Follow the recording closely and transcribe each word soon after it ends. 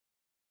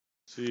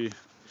See,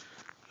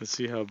 let's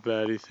see how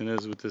bad Ethan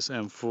is with this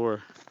M4.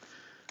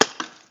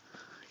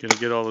 Gonna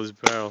get all his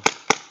barrel.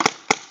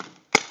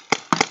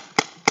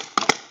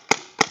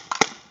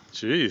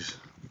 Jeez,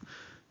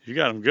 you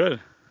got him good.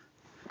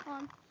 Come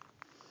on.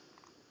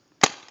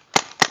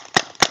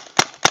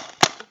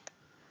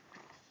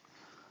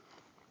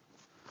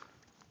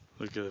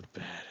 Look at the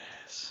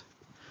badass,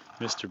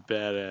 Mr.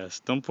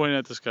 Badass. Don't point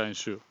at this guy and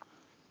shoot.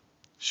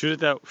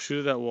 Shoot at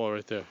that wall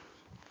right there.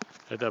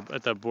 At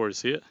that board.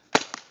 See it?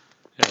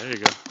 Yeah, there you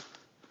go.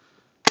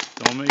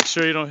 Don't make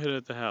sure you don't hit it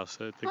at the house.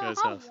 At the guy's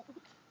house.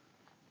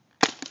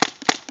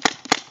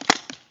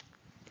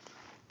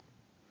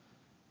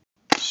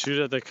 Shoot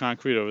at that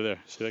concrete over there.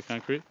 See that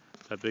concrete?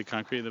 That big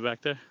concrete in the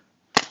back there?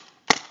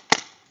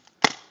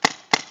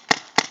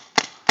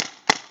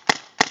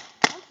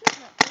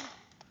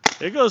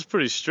 It goes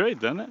pretty straight,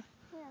 doesn't it?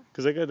 Yeah.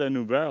 Because I got that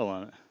new barrel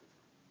on it.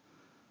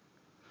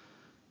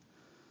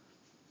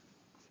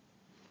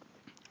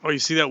 Oh, you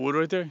see that wood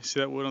right there? You see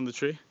that wood on the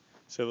tree?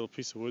 See that little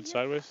piece of wood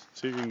sideways?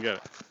 See if you can get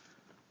it.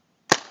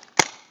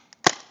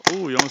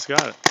 Ooh, you almost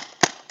got it.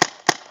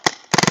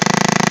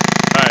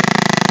 Alright,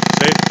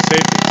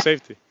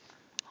 safety.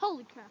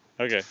 Holy crap.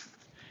 Okay.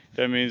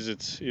 That means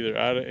it's either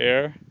out of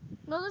air.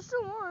 No, there's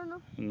still more.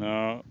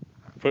 No.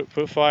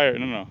 Put fire.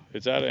 No.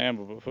 It's out of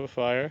ammo, but put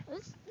fire.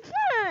 It's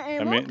not out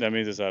of ammo. That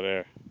means it's out of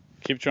air.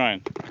 Keep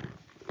trying.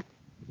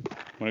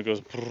 When it goes,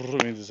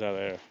 it means it's out of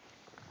air.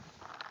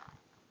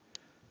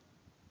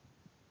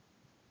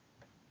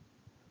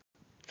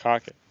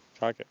 Cock it.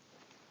 Cock it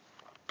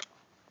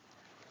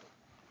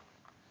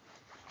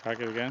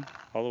again.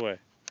 All the way. Yep.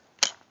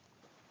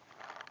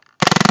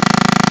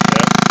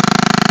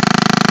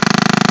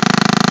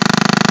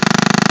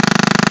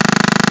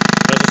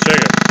 Press the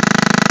trigger.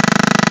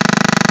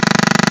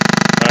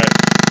 Alright.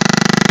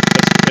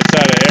 It's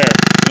out of air.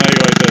 So now you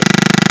go like this.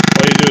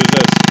 All you do is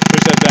this.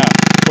 Push that down.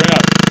 Point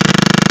up.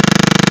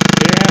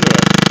 Get your hand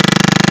away.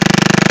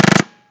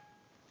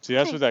 See,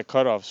 that's what that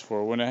cutoff's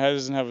for. When it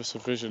doesn't have a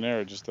sufficient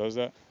air, it just does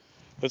that.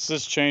 Let's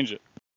just change it.